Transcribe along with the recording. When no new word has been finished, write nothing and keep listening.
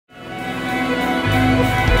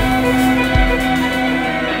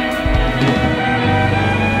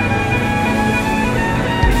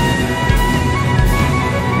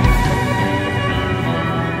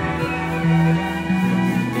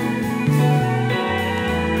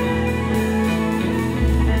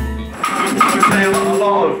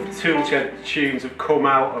Toolshed tunes have come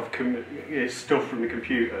out of stuff from the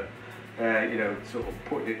computer, you know, sort of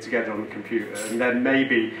putting it together on the computer, and then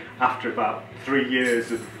maybe after about 3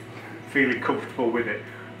 years of feeling comfortable with it,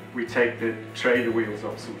 we take the trainer wheels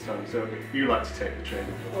off sometimes. So you like to take the trainer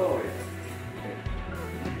wheels off? Oh yeah.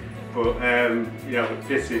 But you know,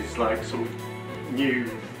 this is like some new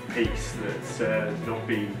piece that's not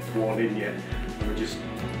been worn in yet, and we're just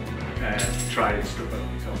trying stuff over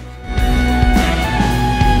the top.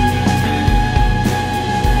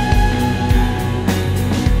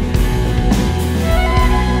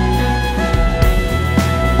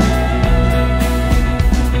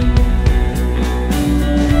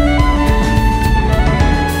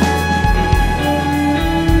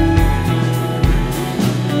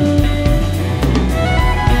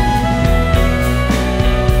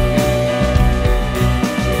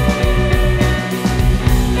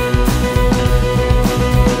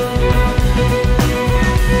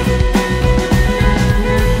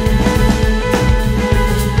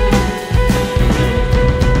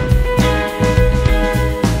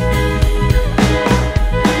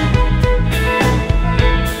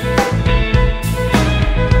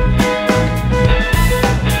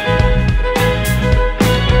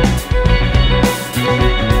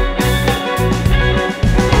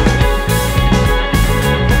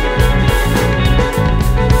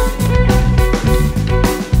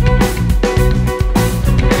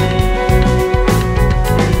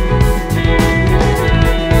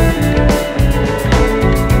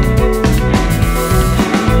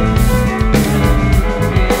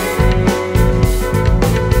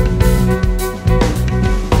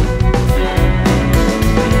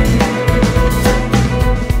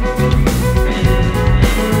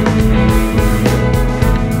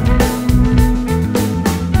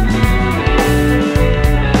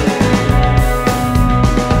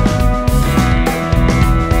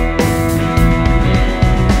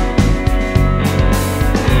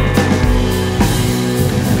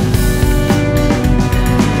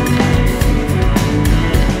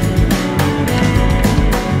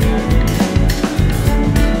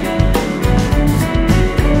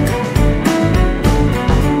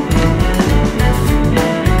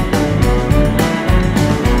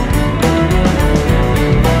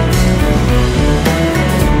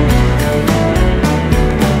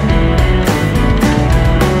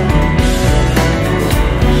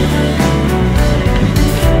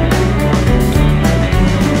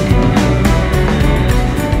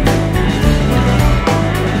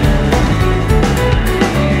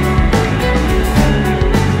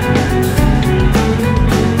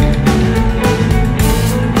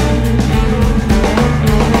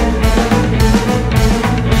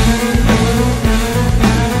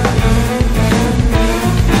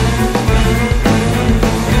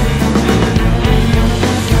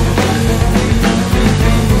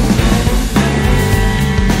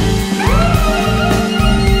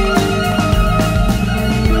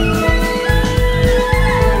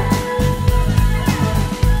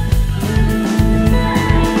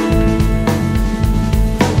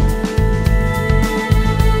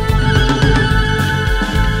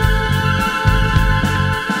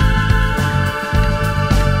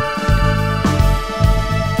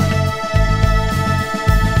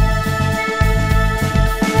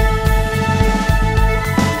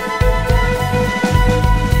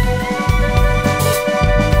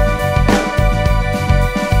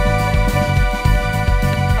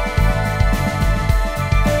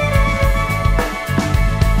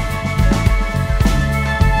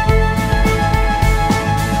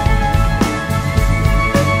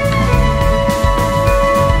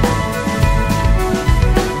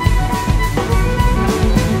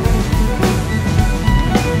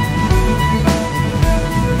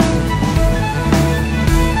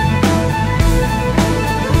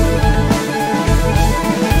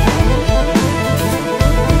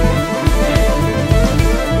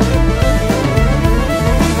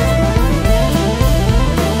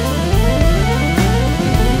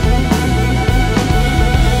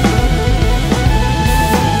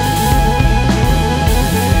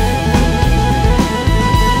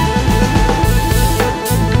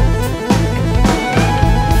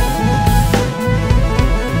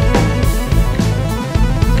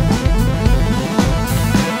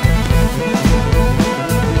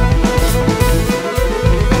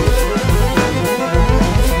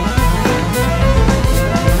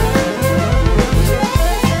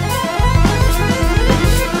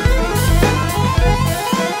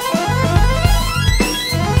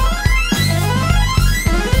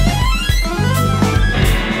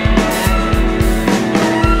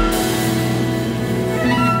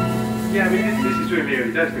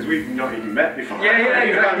 pretty dead because we've not even met before. Yeah,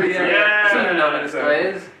 exactly. Yeah. So you know who this guy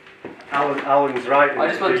is. Alan's right. I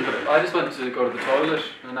just went to go to the toilet,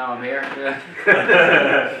 and now I'm here.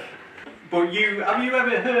 Yeah. But have you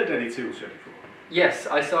ever heard any Toolshed before? Yes,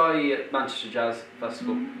 I saw you at Manchester Jazz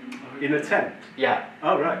Festival. In a tent? Yeah.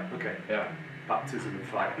 Oh right, okay. Yeah. Baptism of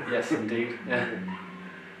fire. Yes, indeed. Yeah.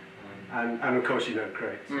 And of course you know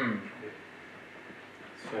Crates. Mm.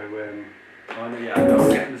 So Yeah, I know.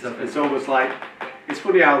 it's almost like, it's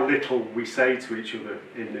funny how little we say to each other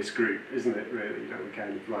in this group, isn't it? Really, you know, we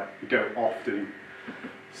kind of like, we don't often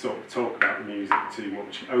sort of talk about the music too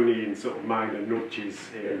much, only in sort of minor nudges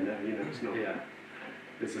here and there. You know, it's not. Yeah.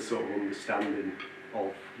 There's a sort of understanding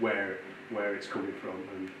of where it's coming from,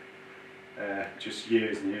 and just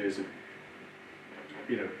years and years of,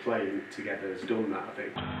 you know, playing together has done that, I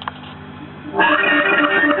think.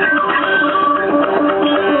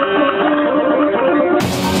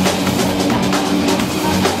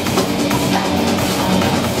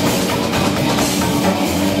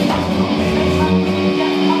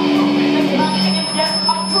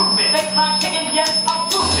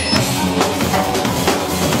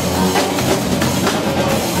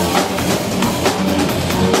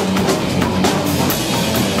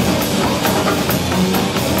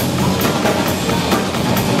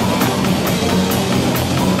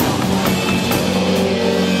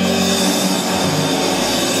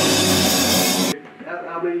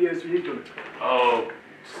 How many years have you done it? Oh,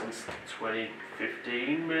 since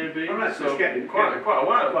 2015 maybe. All right, so it's getting quite a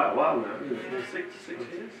while. Quite a while now, isn't it? 6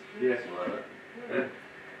 years. Yeah. Something like that.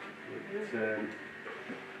 Yeah.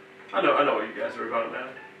 I know what you guys are about now.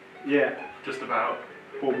 Yeah. Just about.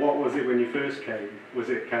 But what was it when you first came? Was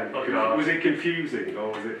it kind of was it confusing,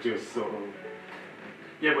 or was it just sort of?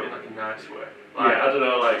 Yeah, but in like a nice way. Like, yeah. I don't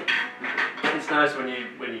know, like it's nice when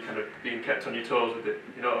you kind of being kept on your toes with it.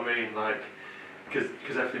 You know what I mean? Like,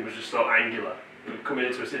 because everything was just so angular. Coming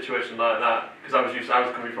into a situation like that, because I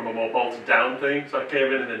was coming from a more bolted down thing, so I came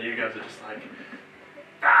in and then you guys are just like,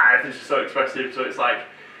 everything's just so expressive. So it's like,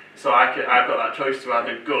 I've got that choice to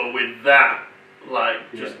either go with that,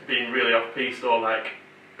 like just being really off piece, or like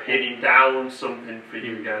pinning down something for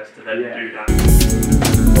you guys to then do that.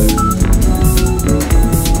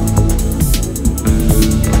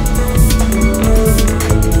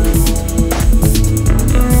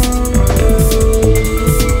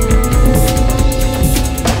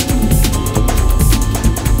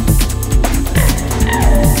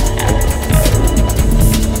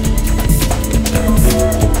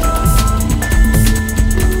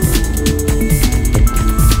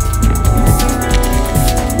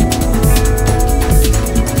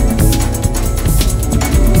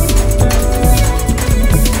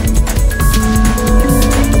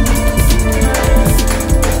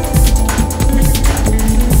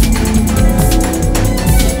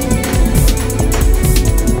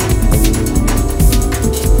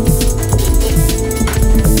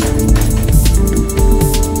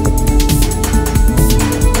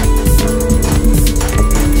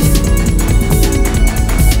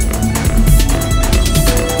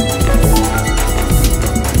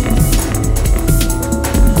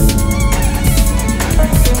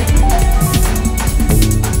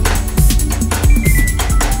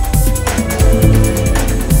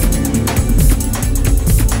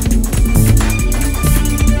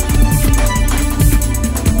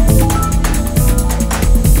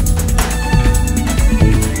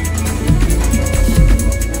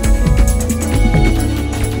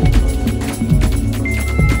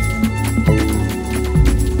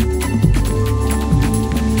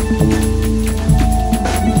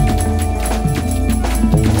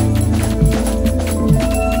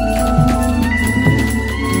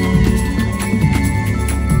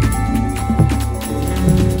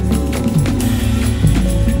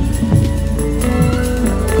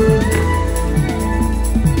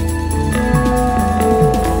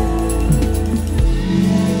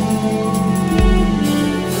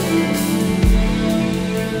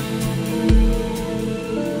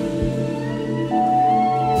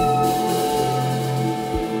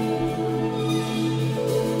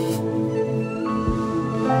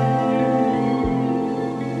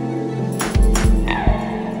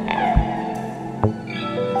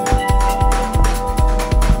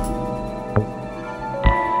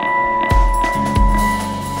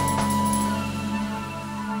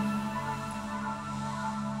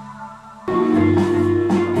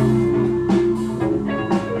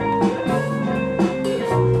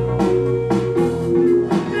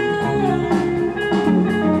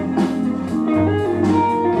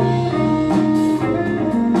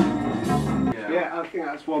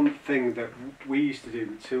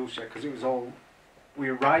 we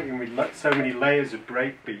were writing with so many layers of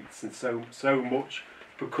breakbeats and so much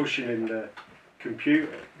percussion in the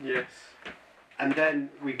computer. Yes. And then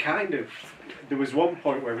there was one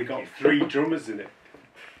point where we got 3 drummers in it.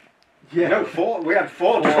 Yeah. No, 4. We had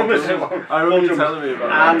 4 drummers. I remember you telling me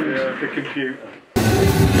about and that. the computer.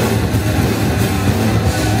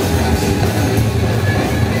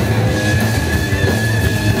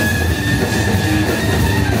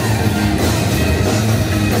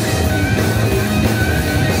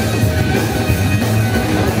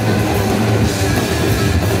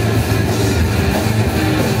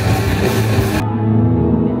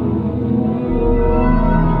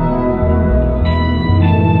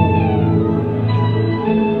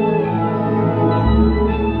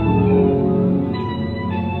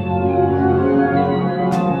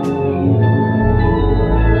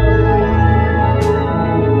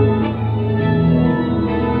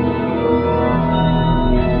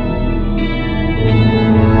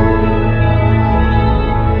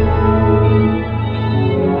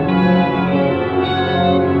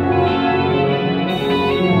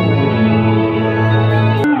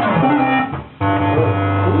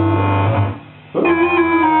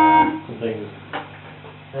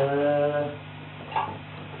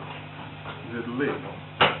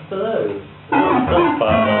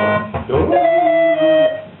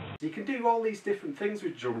 Different things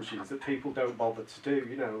with drum machines that people don't bother to do,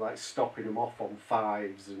 you know, like stopping them off on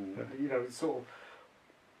 5s and, you know, sort of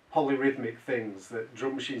polyrhythmic things that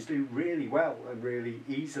drum machines do really well and really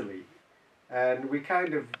easily. And we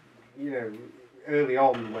kind of, you know, early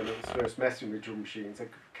on when I was first messing with drum machines, I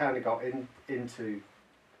kind of got into,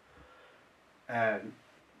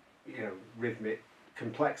 you know, rhythmic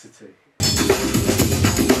complexity.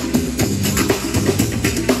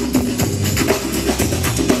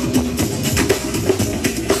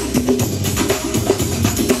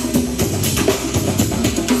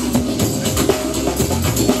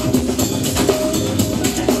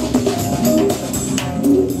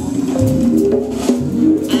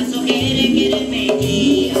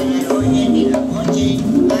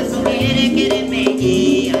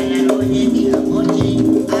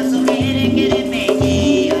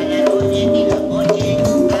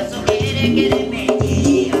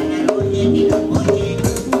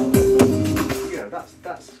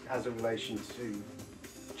 To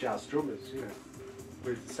jazz drummers, you know.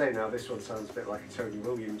 We're saying now this one sounds a bit like a Tony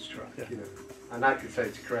Williams track, you know. And I could say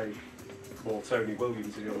to Craig, more Tony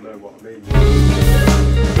Williams and you'll know what I mean.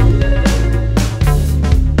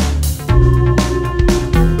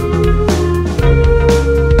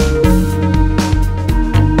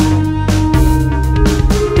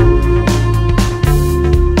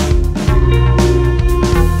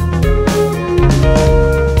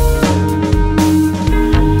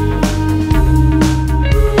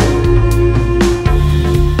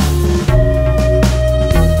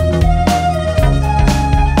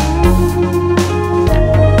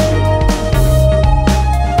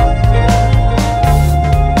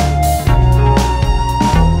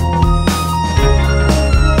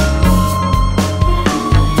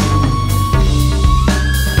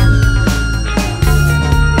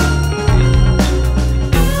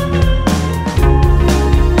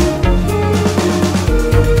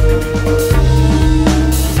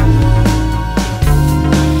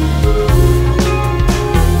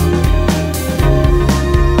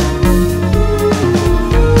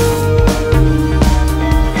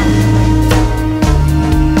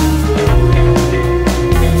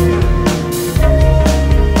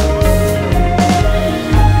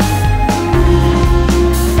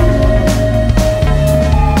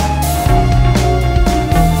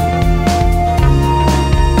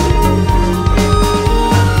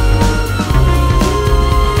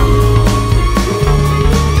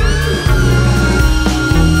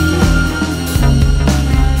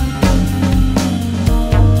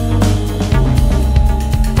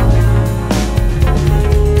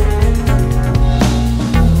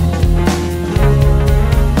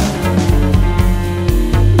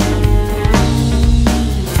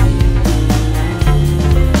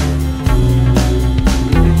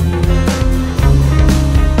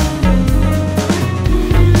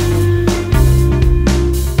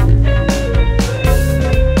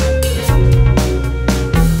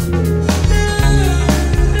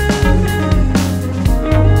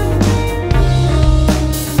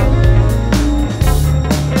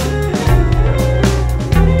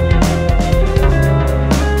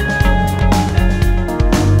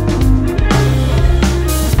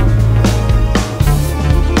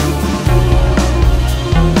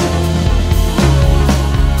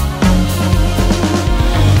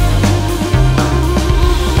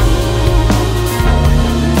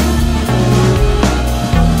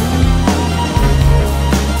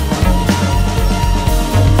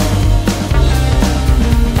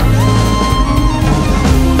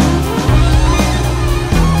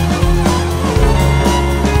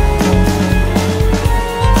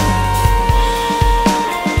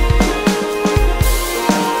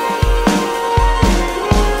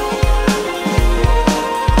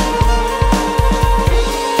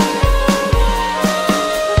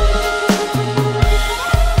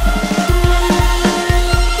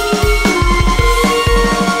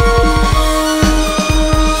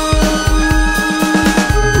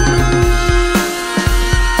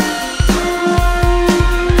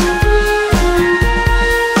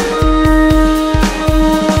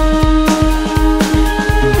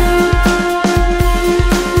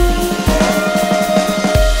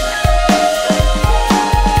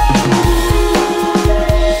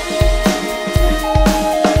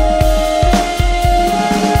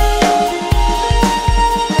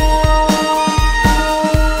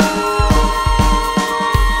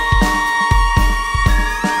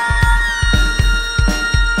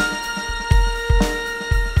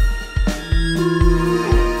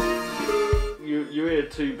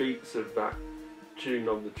 of that tune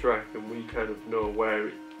on the track, and we kind of know where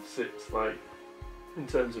it sits, like in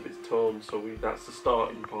terms of its tone. So that's the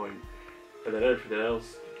starting point, and then everything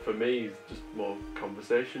else for me is just more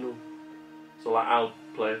conversational. So like I'll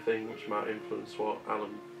play a thing which might influence what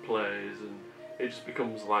Alan plays, and it just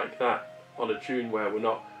becomes like that on a tune where we're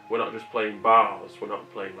not just playing bars. We're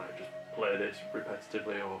not playing like just play this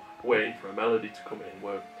repetitively or waiting for a melody to come in.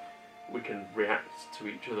 Where we can react to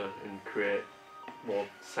each other and create more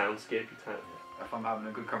soundscapey type. If I'm having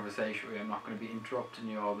a good conversation with you, I'm not going to be interrupting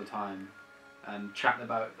you all the time and chatting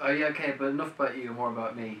about, oh yeah, okay, but enough about you, more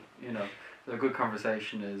about me, you know. So a good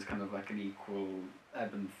conversation is kind of like an equal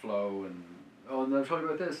ebb and flow, and oh, and I'm talking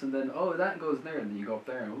about this, and then oh, that goes there, and then you go up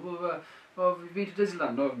there, and blah, blah, blah. Oh, have you been to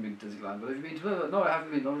Disneyland? No, I haven't been to Disneyland. But have you been to blah, blah? No, I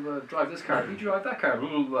haven't been. No, drive this car. You drive that car, blah,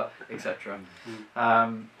 blah, blah, etc.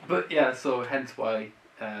 But yeah, so hence why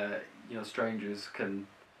you know, strangers can,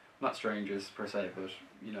 not strangers per se, but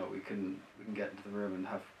you know, we can get into the room and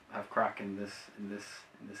have crack in this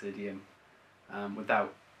idiom,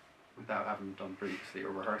 without having done previously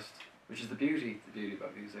or rehearsed, which is the beauty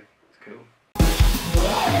about music. It's cool.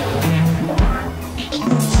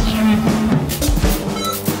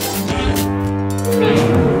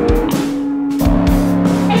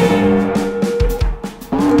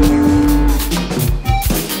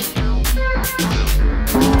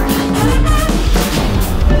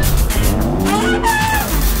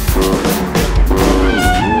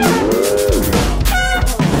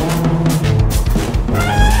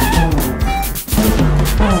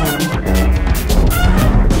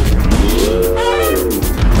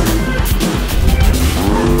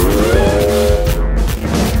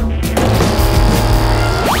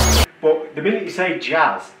 Say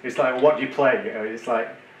jazz, it's like, what do you play? You know, it's like,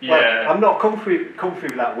 yeah, well, I'm not comfy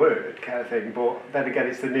with that word kind of thing, but then again,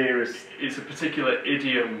 it's the nearest. It's a particular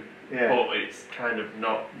idiom, yeah, but it's kind of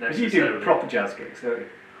not necessarily. Because you do proper jazz gigs, don't you?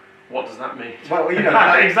 What does that mean? Well, you know,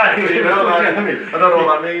 like, exactly. You know, like, I don't know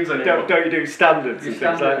what that means anymore. Don't you do standards and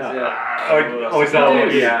things like that? Yeah. Oh, is that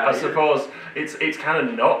what? Yeah, I suppose it's kind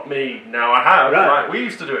of not me now. I have, right. like, we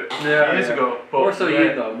used to do it years ago. But more so yeah,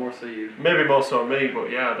 you though, more so you. Maybe more so me, but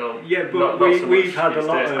yeah, I don't. Yeah, but not so we've much had a these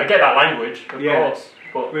lot days. of. I get that language, of Yeah. course.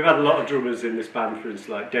 But We've had a lot of drummers in this band, for instance,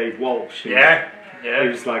 like Dave Walsh. yeah.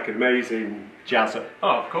 Who's like an amazing jazzer.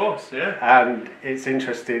 Oh, of course, yeah. And it's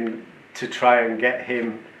interesting to try and get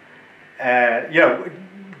him, you know,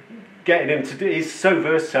 getting him to do. He's so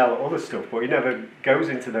versatile at other stuff, but he never goes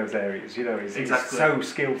into those areas. You know, he's so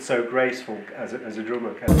skilled, so graceful as a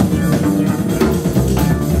drummer.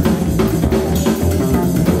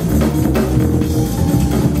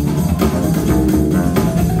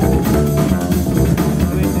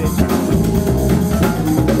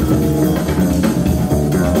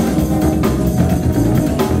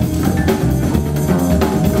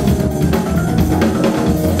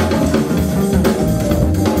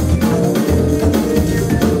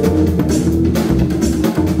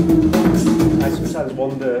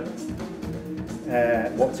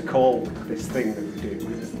 What to call this thing that we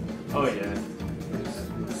do. Oh yeah.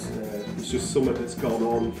 It's just something that's gone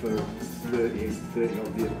on for 30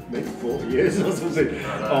 odd years, maybe 40 years or something.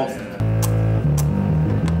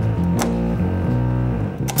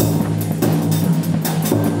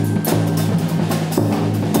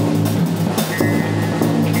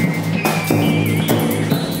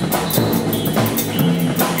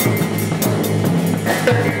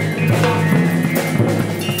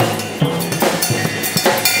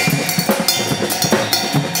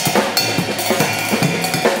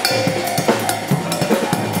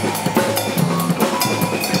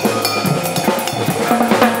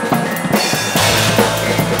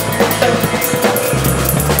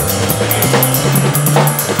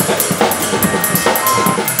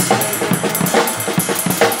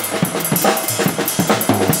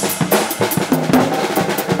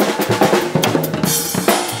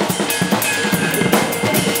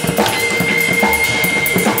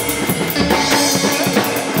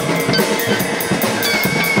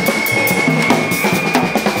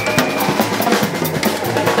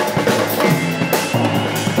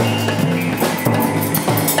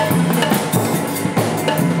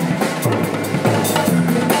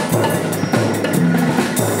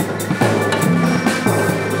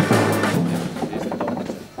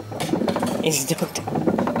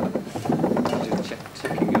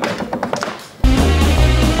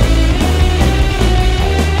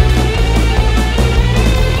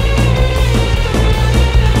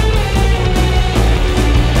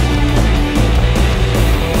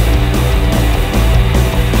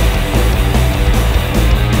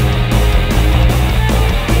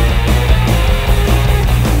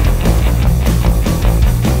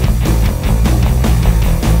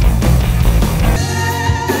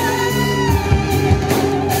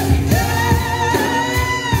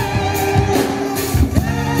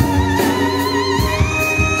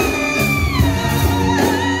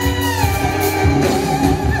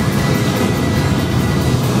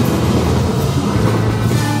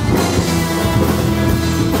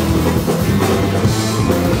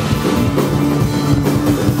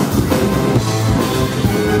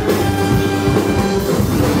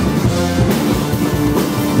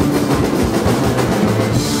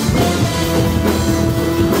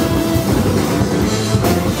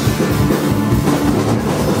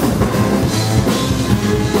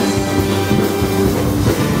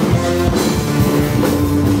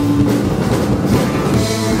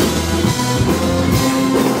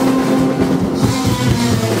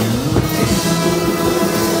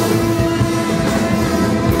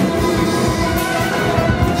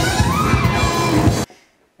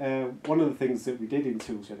 things that we did in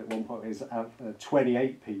Toolshed at one point is a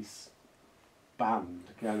 28-piece band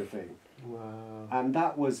kind of thing. Wow. And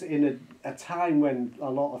that was in a time when a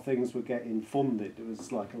lot of things were getting funded. There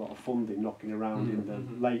was like a lot of funding knocking around in the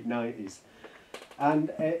late 90s. And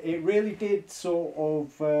it really did sort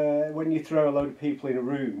of, when you throw a load of people in a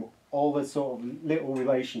room, all the sort of little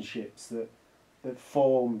relationships that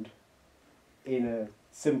formed in a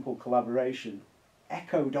simple collaboration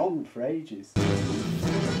echoed on for ages.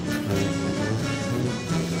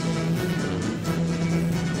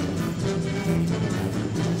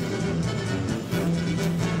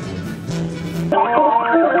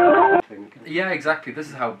 Yeah, exactly. This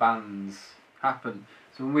is how bands happen.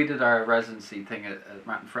 So when we did our residency thing at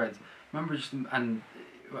Matt and Fred's, remember just when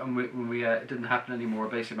we it didn't happen anymore.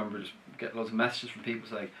 Basically, remember just get loads of messages from people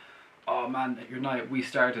saying, "Oh man, at your night we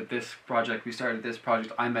started this project.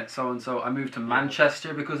 I met so and so. I moved to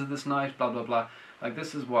Manchester because of this night. Blah blah blah." Like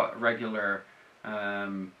this is what regular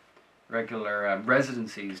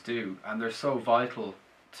residencies do, and they're so vital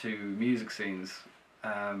to music scenes.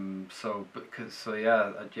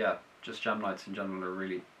 Just jam nights in general are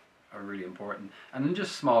really important, and in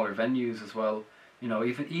just smaller venues as well. You know,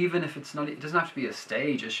 even if it's not, it doesn't have to be a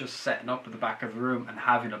stage. It's just setting up at the back of the room and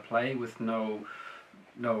having a play with no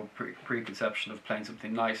preconception of playing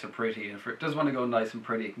something nice or pretty. And if it does want to go nice and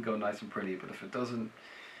pretty, it can go nice and pretty. But if it doesn't,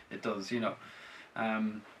 it does. You know.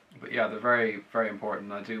 But yeah, they're very, very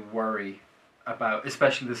important. I do worry about,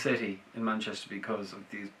 especially the city in Manchester, because of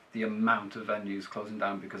the amount of venues closing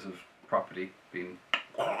down because of property being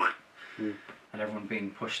and everyone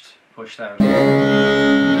being pushed out.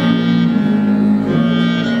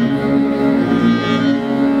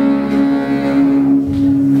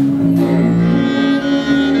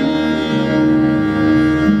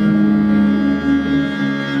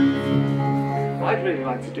 I'd really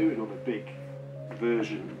like to do another big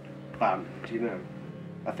version band, you know.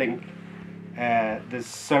 I think there's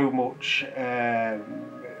so much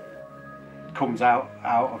comes out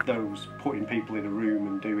of those, putting people in a room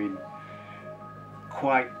and doing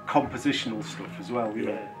quite compositional stuff as well, you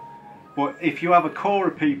know. But if you have a core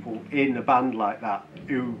of people in a band like that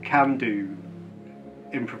who can do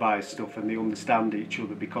improvised stuff and they understand each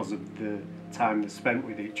other because of the time they spent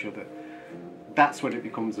with each other, that's when it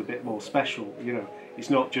becomes a bit more special, you know. It's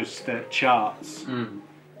not just charts.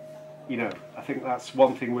 You know, I think that's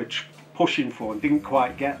one thing we're pushing for and didn't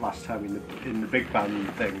quite get last time in the big band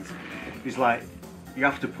things. Is like you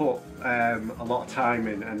have to put a lot of time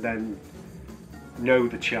in and then know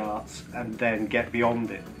the charts and then get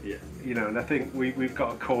beyond it. Yeah. You know, and I think we've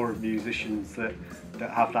got a core of musicians that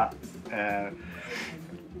have that.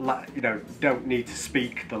 You know, don't need to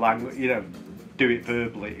speak the language. You know, do it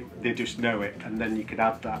verbally. They just know it, and then you can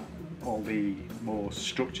add that all the more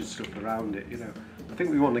structured stuff around it. You know, I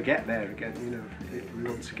think we want to get there again. You know, we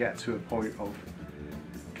want to get to a point of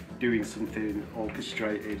doing something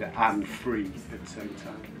orchestrated and free at the same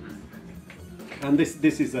time. And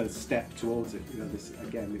this is a step towards it. You know, this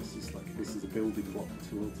is a building block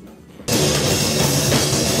towards it.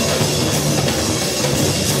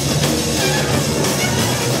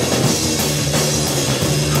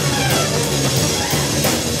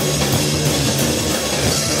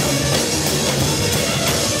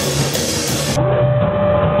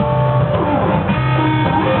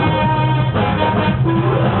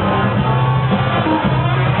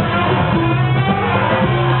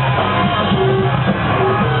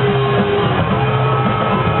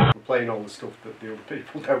 Playing all the stuff that the other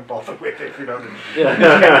people don't bother with, if you know what I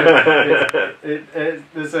mean.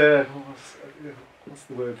 There's a what's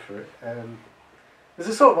the word for it? There's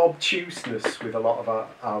a sort of obtuseness with a lot of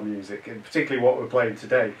our music, and particularly what we're playing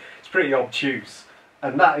today. It's pretty obtuse,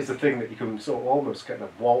 and that is the thing that you can sort of almost kind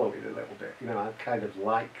of wallow in a little bit. You know, I kind of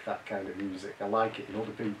like that kind of music. I like it in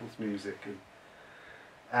other people's music,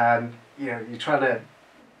 and you know, you're trying to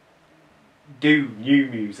do new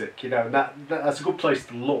music, you know, and that's a good place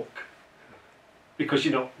to look, because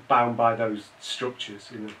you're not bound by those structures,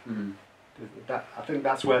 you know. I think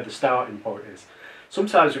that's where the starting point is.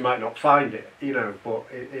 Sometimes we might not find it, you know, but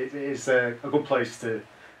it is a good place to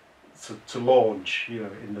launch, you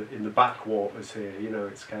know, in the backwaters here. You know,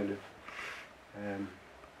 it's kind of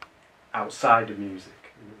outside of music.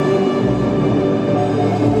 You know.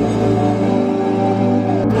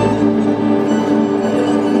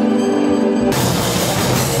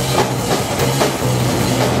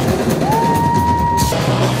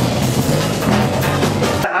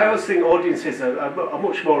 think audiences are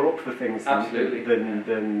much more up for things Absolutely.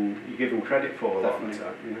 than you give them credit for a lot of the Definitely.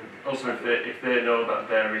 time. You know? Also, if they know that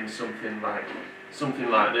they're in something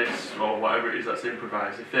like this or whatever it is that's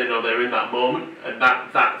improvised, if they know they're in that moment and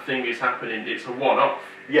that thing is happening, it's a one-off.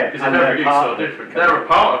 Yeah, Because and every they're gig's so part of it, different. kind of. They're a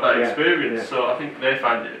part of that Yeah, experience, yeah. so I think they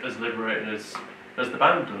find it as liberating as the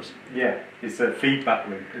band does. Yeah, it's a feedback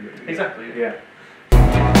loop. Isn't it? Exactly. Yeah.